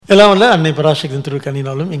எல்லாம் வல்ல அன்னை பராசக்தியின்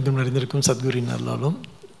திருக்கண்ணினாலும் எங்கும் நிறைந்திருக்கும் சத்குருவின் அருளாலும்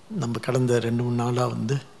நம்ம கடந்த 2-3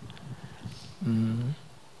 நாளாக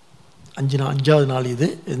அஞ்சாவது நாள் இது.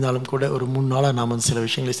 இருந்தாலும் கூட ஒரு 3 நாளாக நாம் சில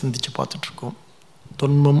விஷயங்களை சிந்தித்து பார்த்துட்ருக்கோம்.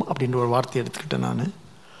 தொன்மம் அப்படின்ற ஒரு வார்த்தையை எடுத்துக்கிட்டேன் நான்.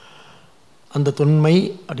 அந்த தொன்மை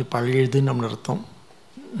அப்படி பழையதுன்னு நம்ம அர்த்தம்.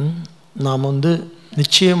 நாம்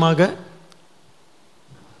நிச்சயமாக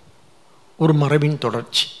ஒரு மரபின்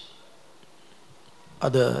தொடர்ச்சி,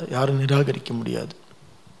 அதை யாரும் நிராகரிக்க முடியாது.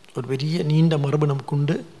 ஒரு பெரிய நீண்ட மரபு நமக்கு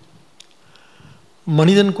உண்டு.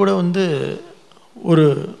 மனிதன் கூட ஒரு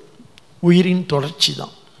உயிரின் தொடர்ச்சி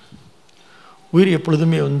தான். உயிர்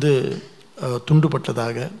எப்பொழுதுமே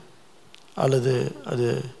துண்டுபட்டதாக அல்லது அது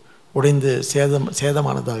உடைந்து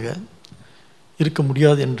சேதமானதாக இருக்க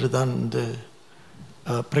முடியாது என்று தான்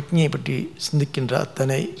பிரக்ஞையை பற்றி சிந்திக்கின்ற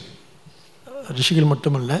அத்தனை ரிஷிகள்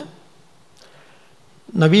மட்டுமல்ல,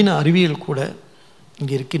 நவீன அறிவியல் கூட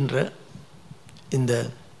இங்கே இருக்கின்ற இந்த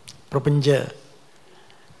பிரபஞ்ச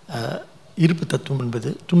இருப்பு தத்துவம் என்பது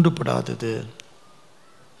துண்டுபடாதது.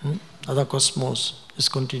 அதான் காஸ்மோஸ்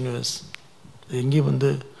இஸ் கண்டினியூஸ். எங்கேயும்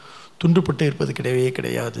துண்டுபட்டு இருப்பது கிடையவே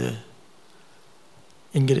கிடையாது.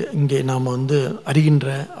 இங்கே நாம் அறிகின்ற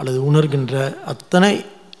அல்லது உணர்கின்ற அத்தனை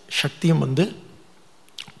சக்தியும்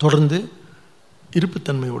தொடர்ந்து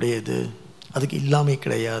இருப்புத்தன்மை உடையது, அதுக்கு இல்லாமை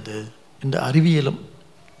கிடையாது என்ற அறிவியலும்.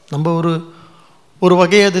 நம்ம ஒரு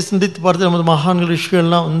வகையை அதை சிந்தித்து பார்த்து நமது மகான்கள்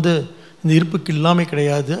ரிஷிகள்லாம் இந்த இருப்புக்கு இல்லாமல்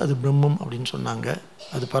கிடையாது, அது பிரம்மம் அப்படின்னு சொன்னாங்க,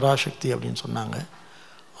 அது பராசக்தி அப்படின்னு சொன்னாங்க.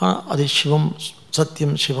 ஆனால் அது சிவம்,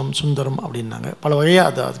 சத்தியம், சிவம், சுந்தரம் அப்படின்னாங்க. பல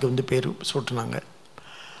வகையாக அதுக்கு பேர் சூட்டினாங்க.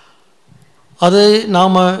 அதை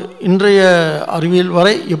நாம் இன்றைய அறிவியல்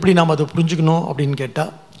வரை எப்படி நாம் அதை புரிஞ்சுக்கணும் அப்படின்னு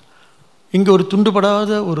கேட்டால், இங்கே ஒரு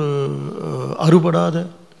துண்டுபடாத ஒரு அறுபடாத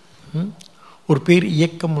ஒரு பேர்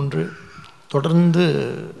இயக்கம் ஒன்று தொடர்ந்து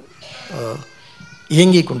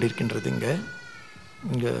இயங்கிக் கொண்டிருக்கின்றது.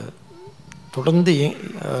 இங்கே தொடர்ந்து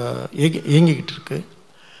இயங்கிக்கிட்டு இருக்கு.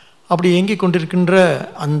 அப்படி இயங்கிக் கொண்டிருக்கின்ற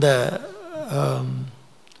அந்த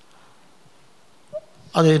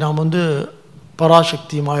அதை நாம்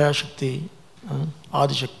பராசக்தி, மாயாசக்தி,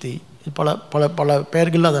 ஆதிசக்தி, பல பல பல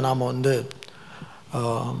பெயர்களில் அதை நாம்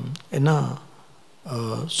என்ன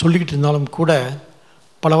சொல்லிக்கிட்டு இருந்தாலும் கூட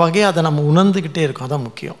பல வகையாக அதை நம்ம உணர்ந்துக்கிட்டே இருக்கோம். அதான்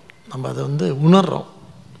முக்கியம். நம்ம அதை உணர்கிறோம்.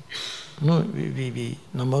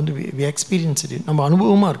 நம்ம வி எக்ஸ்பீரியன்ஸ் இட். நம்ம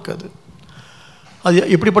அனுபவமாக இருக்காது. அது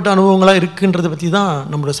எப்படிப்பட்ட அனுபவங்களாக இருக்குன்றதை பற்றி தான்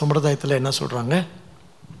நம்மளோட சம்பிரதாயத்தில் என்ன சொல்கிறாங்க,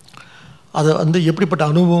 அதை எப்படிப்பட்ட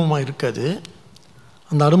அனுபவமாக இருக்காது.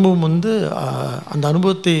 அந்த அனுபவம் அந்த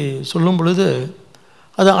அனுபவத்தை சொல்லும் பொழுது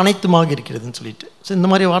அது அனைத்துமாக இருக்கிறதுன்னு சொல்லிட்டு. ஸோ இந்த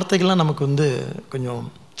மாதிரி வார்த்தைகள்லாம் நமக்கு கொஞ்சம்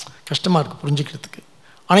கஷ்டமாக இருக்குது புரிஞ்சுக்கிறதுக்கு.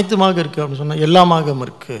 அனைத்துமாக இருக்குது அப்படின்னு சொன்னால் எல்லாமாக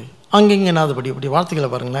இருக்குது. அங்கெங்கே நாதபடி அப்படி வார்த்தைகளை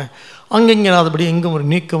பாருங்களேன். அங்கெங்கே நாதபடி எங்கும் ஒரு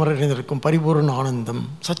நீக்கம் வர நிறைந்திருக்கும் பரிபூர்ண ஆனந்தம்,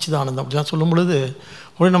 சச்சிதானந்தம் அப்படிலாம் சொல்லும் பொழுது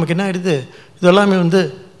உடனே நமக்கு என்ன ஆகிடுது, இதெல்லாமே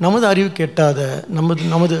நமது அறிவு கேட்டாத,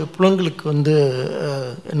 நமது புலன்களுக்கு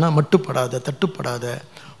என்ன மட்டுப்படாத, தட்டுப்படாத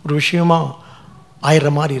ஒரு விஷயமாக ஆயிடுற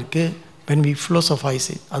மாதிரி இருக்குது. when we philosophize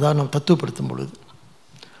it, அதாவது நம்ம தத்துவப்படுத்தும் பொழுது.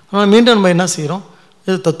 ஆனால் மீண்டும் நம்ம என்ன செய்கிறோம்,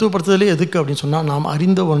 இது தத்துவப்படுத்துதலே எதுக்கு அப்படின்னு சொன்னால், நாம்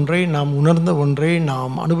அறிந்த ஒன்றை, நாம் உணர்ந்த ஒன்றை,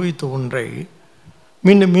 நாம் அனுபவித்த ஒன்றை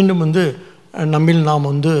மீண்டும் மீண்டும் நம்மில் நாம்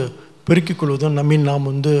பெருக்கிக் கொள்வதும், நம்மில் நாம்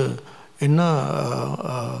என்ன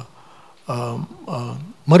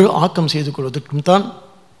மறு ஆக்கம் செய்து கொள்வதற்கும் தான்.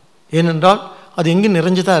 ஏனென்றால் அது எங்கே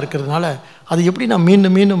நிறைஞ்சதாக இருக்கிறதுனால அதை எப்படி நாம்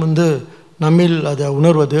மீண்டும் மீண்டும் நம்மில் அதை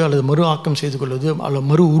உணர்வது அல்லது மறு ஆக்கம் செய்து கொள்வது அல்லது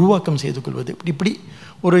மறு உருவாக்கம் செய்து கொள்வது, இப்படி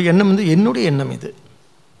ஒரு எண்ணம் என்னுடைய எண்ணம். இது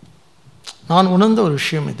நான் உணர்ந்த ஒரு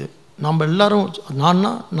விஷயம். இது நாம் எல்லாரும்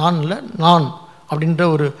நான் இல்லை நான் அப்படின்ற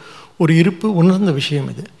ஒரு இருப்பு உணர்ந்த விஷயம்.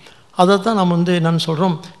 இது அதை தான் நம்ம என்னென்னு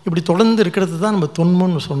சொல்கிறோம், இப்படி தொடர்ந்து இருக்கிறது தான் நம்ம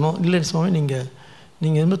தொன்மம்னு சொன்னோம். இல்லை சுவாமி,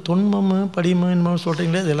 நீங்கள் தொன்மம் படிமம் என்னமோ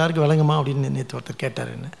சொல்கிறீங்களே, அது எல்லாருக்கும் விளங்குமா அப்படின்னு நேற்று ஒருத்தர்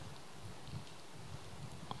கேட்டார் என்ன.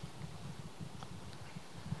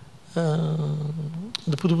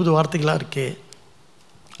 இந்த புது புது வார்த்தைகளாக இருக்கே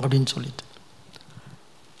அப்படின்னு சொல்லிட்டு,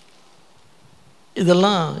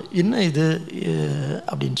 இதெல்லாம் என்ன இது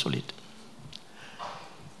அப்படின்னு சொல்லிட்டு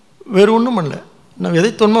வேறு ஒன்றும் பண்ணல. நம்ம எதை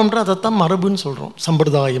தொன்மம்ன்ற அதைத்தான் மரபுன்னு சொல்கிறோம்.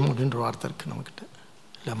 சம்பிரதாயம் அப்படின்ற வார்த்தை இருக்குது நம்மக்கிட்ட.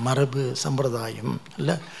 இல்லை மரபு சம்பிரதாயம்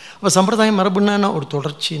இல்லை. அப்போ சம்பிரதாயம் மரபுன்னா ஒரு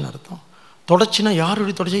தொடர்ச்சின்னு அர்த்தம். தொடர்ச்சின்னா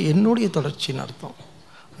யாருடைய தொடர்ச்சி? என்னுடைய தொடர்ச்சின்னு அர்த்தம்.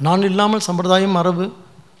 நான் இல்லாமல் சம்பிரதாயம் மரபு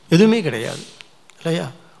எதுவுமே கிடையாது இல்லையா.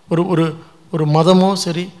 ஒரு மதமோ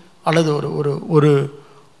சரி அல்லது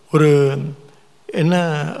ஒரு என்ன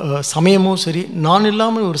சமயமோ சரி, நான்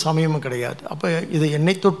இல்லாமல் ஒரு சமயமும் கிடையாது. அப்போ இது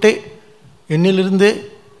என்னை தொட்டே, என்னிலிருந்தே,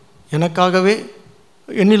 எனக்காகவே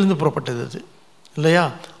என்னிலிருந்து புறப்பட்டது அது இல்லையா.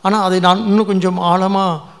 ஆனால் அதை நான் இன்னும் கொஞ்சம்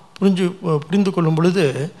ஆழமாக புரிந்து கொள்ளும் பொழுது,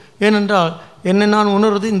 ஏனென்றால் என்னை நான்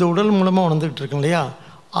உணர்வது இந்த உடல் மூலமாக உணர்ந்துக்கிட்டு இருக்கேன் இல்லையா.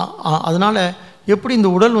 அதனால் எப்படி இந்த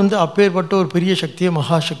உடல் வந்து அப்பேற்பட்ட ஒரு பெரிய சக்தியை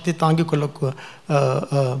மகாசக்தியை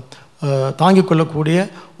தாங்கிக் கொள்ளக்கூடிய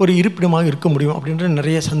ஒரு இருப்பிடமாக இருக்க முடியும் அப்படின்ற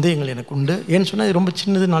நிறைய சந்தேகங்கள் எனக்கு உண்டு. ஏன்னு சொன்னால் இது ரொம்ப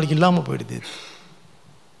சின்னது, நாளைக்கு இல்லாமல் போயிடுது.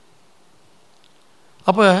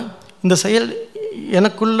 அப்போ இந்த செயல்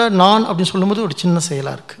எனக்குள்ள நான் அப்படின்னு சொல்லும்போது ஒரு சின்ன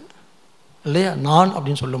செயலாக இருக்குது இல்லையா? நான்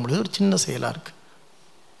அப்படின்னு சொல்லும்பொழுது ஒரு சின்ன செயலாக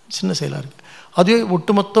இருக்குது. அதுவே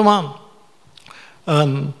ஒட்டுமொத்தமாக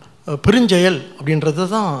பெருஞ்செயல் அப்படின்றது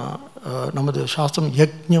தான் நமது சாஸ்திரம்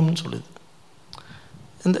யக்ஞம்னு சொல்லுது.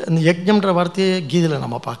 இந்த யக்ஞம்ன்ற வார்த்தையை கீதையில்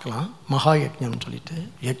நம்ம பார்க்கலாம், மகா யக்ஞம்னு சொல்லிட்டு.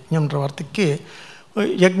 யக்ஞம்ன்ற வார்த்தைக்கு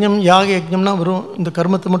யக்ஞம் யாக யக்ஞம்னா வெறும் இந்த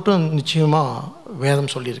கர்மத்தை மட்டும் நிச்சயமாக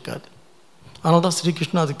வேதம் சொல்லியிருக்காது. அதனால தான்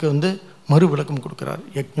ஸ்ரீகிருஷ்ணன் அதுக்கு வந்து மறு விளக்கம் கொடுக்குறாரு.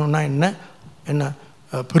 யக்ஞம்னா என்ன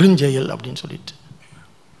பெருஞ்செயல் அப்படின்னு சொல்லிட்டு,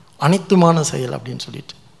 அனைத்துமான செயல் அப்படின்னு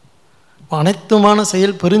சொல்லிட்டு. அனைத்துமான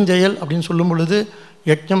செயல் பெருஞ்செயல் அப்படின்னு சொல்லும் பொழுது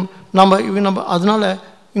யக்ஞம் நம்ம அதனால்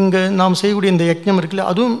இங்கே நாம் செய்யக்கூடிய இந்த யக்ஞம் இருக்குல்லையா,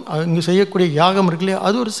 அதுவும் இங்கே செய்யக்கூடிய யாகம் இருக்குல்லையா,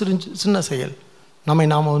 அது ஒரு சின்ன செயல்.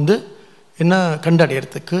 நாம் வந்து என்ன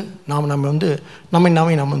கண்டடையிறதுக்கு, நம்ம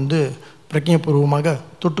வந்து பிரஜைபூர்வமாக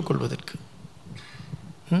தொட்டுக்கொள்வதற்கு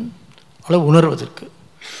அல்லது உணர்வதற்கு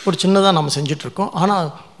ஒரு சின்னதாக நம்ம செஞ்சிட்ருக்கோம். ஆனால்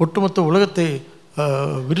ஒட்டுமொத்த உலகத்தை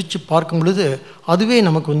விரித்து பார்க்கும் பொழுது அதுவே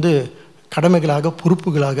நமக்கு வந்து கடமைகளாக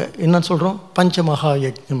பொறுப்புகளாக என்னன்னு சொல்கிறோம், பஞ்சமகா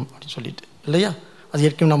யக்ஞம் அப்படின்னு சொல்லிட்டு இல்லையா? அது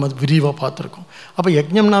ஏற்கனவே நம்ம விரிவாக பார்த்துருக்கோம். அப்போ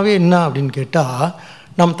யக்ஞம்னாவே என்ன அப்படின்னு கேட்டால்,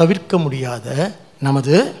 நாம் தவிர்க்க முடியாத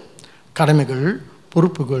நமது கடமைகள்,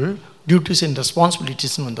 பொறுப்புகள், டியூட்டிஸ் அண்ட்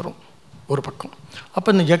ரெஸ்பான்சிபிலிட்டிஸ்ன்னு வந்துடும் ஒரு பக்கம். அப்போ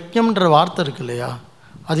இந்த யக்ஞம்ன்ற வார்த்தை இருக்கு இல்லையா,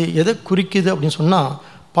 அது எதை குறிக்குது அப்படின்னு சொன்னால்,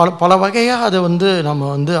 பல வகையாக அதை வந்து நம்ம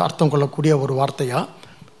வந்து அர்த்தம் கொள்ளக்கூடிய ஒரு வார்த்தையாக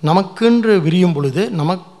நமக்குன்று விரியும் பொழுது,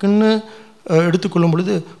 நமக்குன்னு எடுத்துக்கொள்ளும்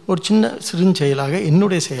பொழுது ஒரு சின்ன சிறுஞ்செயலாக,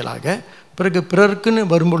 என்னுடைய செயலாக, பிறகு பிறருக்குன்னு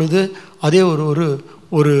வரும் பொழுது அதே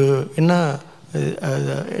ஒரு என்ன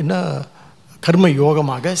கர்ம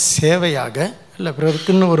யோகமாக, சேவையாக, இல்லை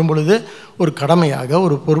பிறருக்குன்னு வரும் பொழுது ஒரு கடமையாக,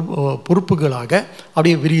 ஒரு பொறுப்புகளாக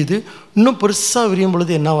அப்படியே விரியுது. இன்னும் பெருசாக விரியும்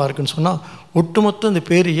பொழுது என்னவாக இருக்குன்னு சொன்னால், ஒட்டுமொத்த இந்த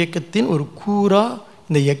பேர் இயக்கத்தின் ஒரு கூறாக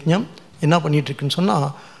இந்த யக்ஞம் என்ன பண்ணிகிட்ருக்குன்னு சொன்னால்,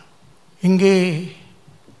 இங்கே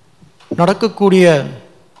நடக்கக்கூடிய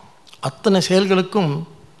அத்தனை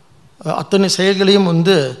செயல்களையும்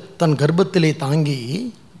வந்து தன் கர்ப்பத்திலே தாங்கி,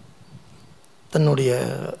 தன்னுடைய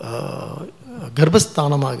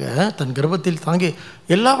கர்ப்பஸ்தானமாக தன் கர்ப்பத்தில் தாங்கி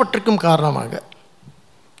எல்லாவற்றுக்கும் காரணமாக,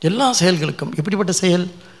 எல்லா செயல்களுக்கும். எப்படிப்பட்ட செயல்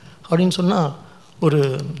அப்படின்னு சொன்னால், ஒரு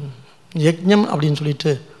யக்ஞம் அப்படின்னு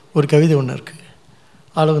சொல்லிட்டு ஒரு கவிதை ஒன்று இருக்குது.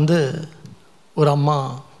 அதில் வந்து ஒரு அம்மா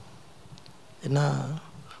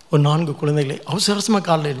ஒரு 4 குழந்தைகளை அவசரமாக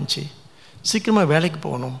காலையில் இருந்துச்சு, சீக்கிரமாக வேலைக்கு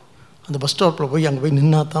போகணும், அந்த பஸ் ஸ்டாப்பில் போய் அங்கே போய்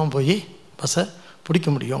நின்னா தான் போய் பஸ்ஸை பிடிக்க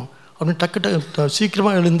முடியும் அப்படின்னு டக்கு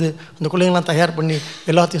சீக்கிரமாக எழுந்து அந்த குழந்தைங்களாம் தயார் பண்ணி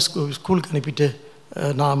எல்லாத்தையும் ஸ்கூலுக்கு அனுப்பிட்டு,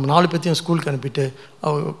 நான் 4 பேர்த்தையும் ஸ்கூலுக்கு அனுப்பிட்டு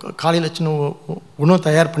காலையில் சின்ன உணவு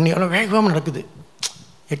தயார் பண்ணி அவ்வளோ வேகமாக நடக்குது.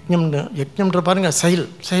 யக்ஞம்ன்ற பாருங்கள்,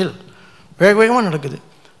 செயல் வேகமாக நடக்குது.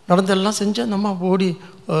 நடந்தெல்லாம் செஞ்சு அந்த அம்மா ஓடி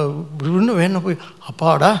இன்னும் வேணும் போய்,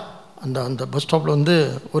 அப்பாடா அந்த பஸ் ஸ்டாப்பில் வந்து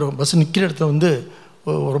ஒரு பஸ் நிற்கிற இடத்துல வந்து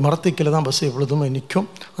ஒரு மரத்துக்கு கீழே தான் பஸ்ஸு எவ்வளோ நிற்கும்.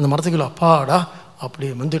 அந்த மரத்துக்கு கீழே அப்பாடா அப்படி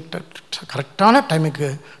வந்து கரெக்டான டைமுக்கு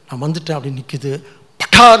நான் வந்துட்டேன் அப்படி நிற்கிது.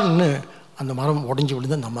 பட்டார்னு அந்த மரம் உடஞ்சி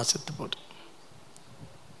விழுந்து அந்த அம்மா செத்து போகுது.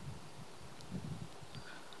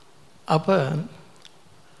 அப்போ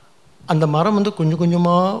அந்த மரம் வந்து கொஞ்சம்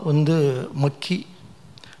கொஞ்சமாக வந்து மக்கி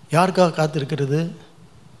யாருக்காக காத்திருக்கிறது?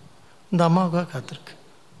 இந்த அம்மாவுக்காக காத்திருக்கு.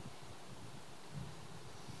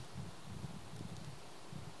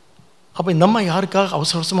 அப்போ இந்த அம்மா யாருக்காக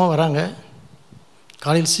அவசரமாக வராங்க?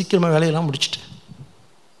 காலையில் சீக்கிரமாக வேலையெல்லாம் முடிச்சுட்டு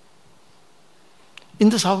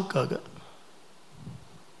இந்த சாவுக்காக.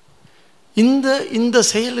 இந்த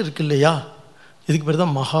செயல் இருக்கு இல்லையா, இதுக்கு பேர்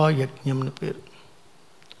தான் மகா யக்ஞம்னு பேர்.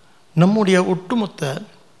 நம்முடைய ஒட்டுமொத்த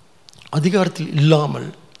அதிகாரத்தில்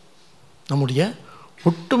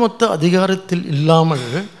இல்லாமல்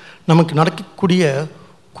நமக்கு நடக்கக்கூடிய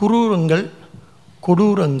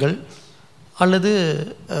கொடூரங்கள் அல்லது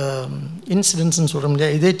இன்சிடென்ட்ஸ்ன்னு சொல்கிறோம்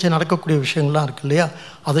இல்லையா, இதேச்சே நடக்கக்கூடிய விஷயங்கள்லாம் இருக்குது இல்லையா,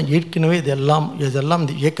 அதை ஏற்கனவே இதெல்லாம்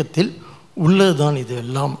இந்த இயக்கத்தில் உள்ளது தான் இது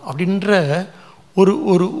எல்லாம் அப்படின்ற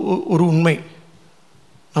ஒரு உண்மை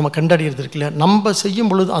நம்ம கண்டறியறது இருக்கு இல்லையா. நம்ம செய்யும்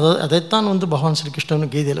பொழுது அதைத்தான் வந்து பகவான்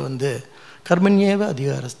ஸ்ரீகிருஷ்ணன் கீதையில் வந்து கர்மண்யேவ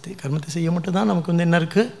அதிகாரஸ்தி, கர்மத்தை செய்ய மட்டும் தான் நமக்கு வந்து என்ன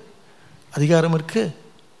இருக்குது, அதிகாரம் இருக்குது.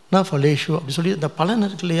 நான் ஃபலேஷு அப்படி சொல்லி இந்த பலன்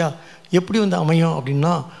இருக்கு இல்லையா, எப்படி வந்து அமையும்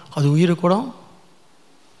அப்படின்னா, அது உயிரை கூட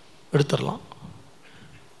எடுத்துடலாம்.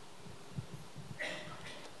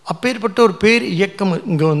 அப்பேற்பட்ட ஒரு பேர் இயக்கம்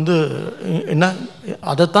இங்கே வந்து என்ன,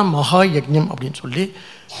 அதைத்தான் மகா யக்ஞம் அப்படின்னு சொல்லி.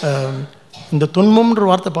 இந்த தொன்மம்ன்ற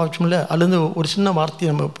வார்த்தை பாவிச்சோம்ல, அதுலேருந்து ஒரு சின்ன வார்த்தையை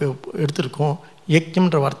நம்ம எடுத்திருக்கோம்,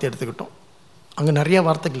 யக்ஞம்ன்ற வார்த்தை எடுத்துக்கிட்டோம். அங்கே நிறைய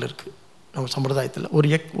வார்த்தைகள் இருக்குது நம்ம சம்பிரதாயத்தில்.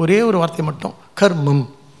 ஒரே ஒரு வார்த்தை மட்டும் கர்மம்.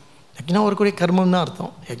 யக்ஞம் ஒரு கர்மம் தான்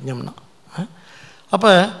அர்த்தம் யக்ஞம்னா.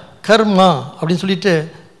 அப்போ கர்மா அப்படின்னு சொல்லிட்டு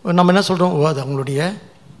நம்ம என்ன சொல்கிறோம்? அது அவங்களுடைய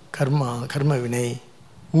கர்ம வினை,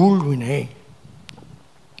 ஊழ்வினை.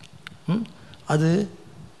 அது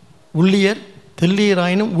உள்ளியர்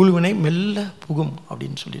தெல்லியராயினும் ஊழ்வினை மெல்ல புகும்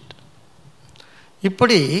அப்படின்னு சொல்லிட்டு,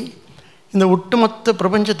 இப்படி இந்த ஒட்டுமொத்த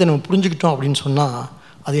பிரபஞ்சத்தை நம்ம புரிஞ்சுக்கிட்டோம் அப்படின்னு சொன்னால்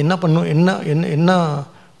அது என்ன பண்ணும், என்ன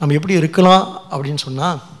நம்ம எப்படி இருக்கலாம் அப்படின்னு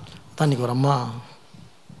சொன்னால் தான். இன்றைக்கி ஒரு அம்மா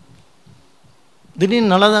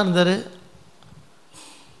திடீர்னு நல்லா தான் இருந்தார்.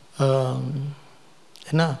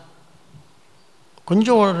 என்ன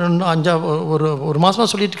கொஞ்சம் ஒரு மாதமாக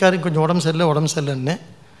சொல்லிட்டு இருக்காரு கொஞ்சம் உடம்பு சரியில்லைன்னு.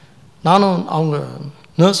 நானும் அவங்க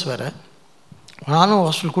நர்ஸ் வேறு, நானும்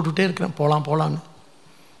ஹாஸ்பிட்டல் கூப்பிட்டுட்டே இருக்கிறேன், போகலான்னு.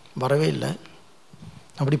 வரவே இல்லை.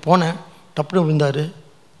 அப்படி போனேன், டப்புனு விழுந்தார்,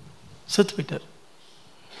 செத்து போயிட்டார்.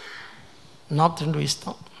 42 வயசு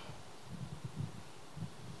தான்.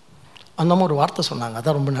 அந்த மாதிரி ஒரு வார்த்தை சொன்னாங்க.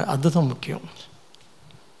 அதான் அதுதான் முக்கியம்.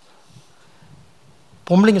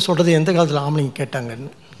 பொம்பளைங்க சொல்கிறது எந்த காலத்தில் ஆம்பளைங்க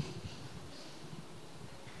கேட்டாங்கன்னு.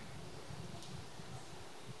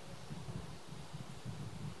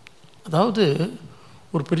 அதாவது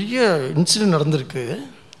ஒரு பெரிய இன்சிடென்ட் நடந்திருக்கு.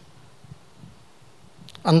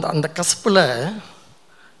 அந்த கசப்பில்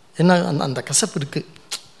என்ன அந்த கசப்பு இருக்குது.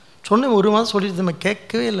 சொன்ன ஒரு மாதம் சொல்லிட்டு நம்ம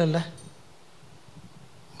கேட்கவே இல்லைல்ல.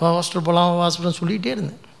 ஹாஸ்பிட்டல் போகலாம் ஹாஸ்பிட்டல் சொல்லிகிட்டே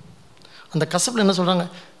இருந்தேன். அந்த கசப்பில் என்ன சொல்கிறாங்க,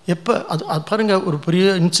 எப்போ அது பாருங்கள், ஒரு பெரிய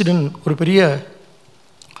இன்சிடென்ட், ஒரு பெரிய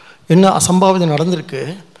என்ன அசம்பாவிதம் நடந்திருக்கு,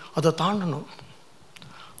 அதை தாண்டணும்.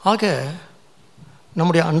 ஆக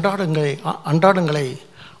நம்முடைய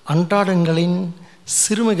அன்றாடங்களின்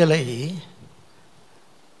சிறுமைகளை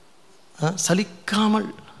சலிக்காமல்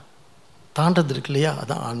தாண்டது இருக்கு இல்லையா,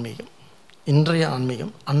 அதான் ஆன்மீகம். இன்றைய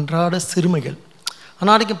ஆன்மீகம் அன்றாட சிறுமைகள்.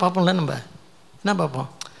 அன்றாடைக்கு பார்ப்போம்ல, நம்ம என்ன பார்ப்போம்,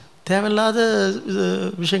 தேவையில்லாத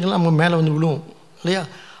விஷயங்கள்லாம் நம்ம மேலே வந்து விழுவோம் இல்லையா.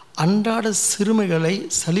 அன்றாட சிறுமைகளை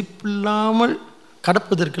சலிப்பில்லாமல்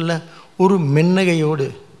கடப்பதற்குள்ள ஒரு மென்னகையோடு,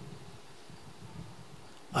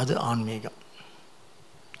 அது ஆன்மீகம்.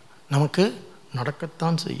 நமக்கு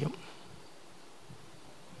நடக்கத்தான் செய்யும்.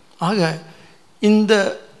 ஆக இந்த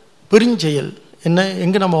பெருஞ்செயல் என்ன,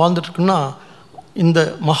 எங்கே நம்ம வாழ்ந்துட்டுருக்கோம்னா, இந்த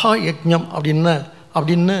மகா யக்ஞம்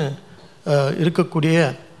அப்படின்னு இருக்கக்கூடிய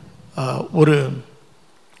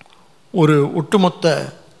ஒரு ஒட்டுமொத்த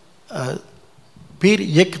பேர்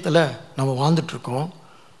இயக்கத்தில் நம்ம வாழ்ந்துட்டுருக்கோம்.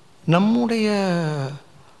 நம்முடைய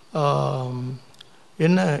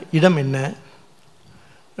என்ன இடம், என்ன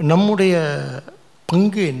நம்முடைய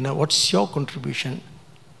பங்கு, என்ன, what's your contribution,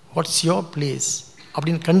 what's your place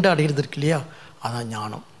அப்படின்னு கண்டு அடைகிறது இருக்கு இல்லையா, அதான்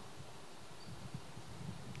ஞானம்.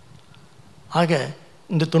 ஆக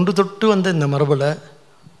இந்த தொன்று தொட்டு வந்த இந்த மரபில்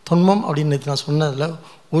தொன்மம் அப்படின்னு நான் சொன்னதில்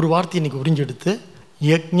ஒரு வார்த்தை இன்றைக்கி உறிஞ்செடுத்து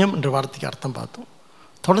யக்ஞம் என்ற வார்த்தைக்கு அர்த்தம் பார்த்தோம்.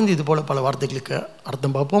 தொடர்ந்து இது போல் பல வார்த்தைகளுக்கு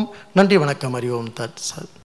அர்த்தம் பார்ப்போம். நன்றி, வணக்கம், அறிவோம். தட்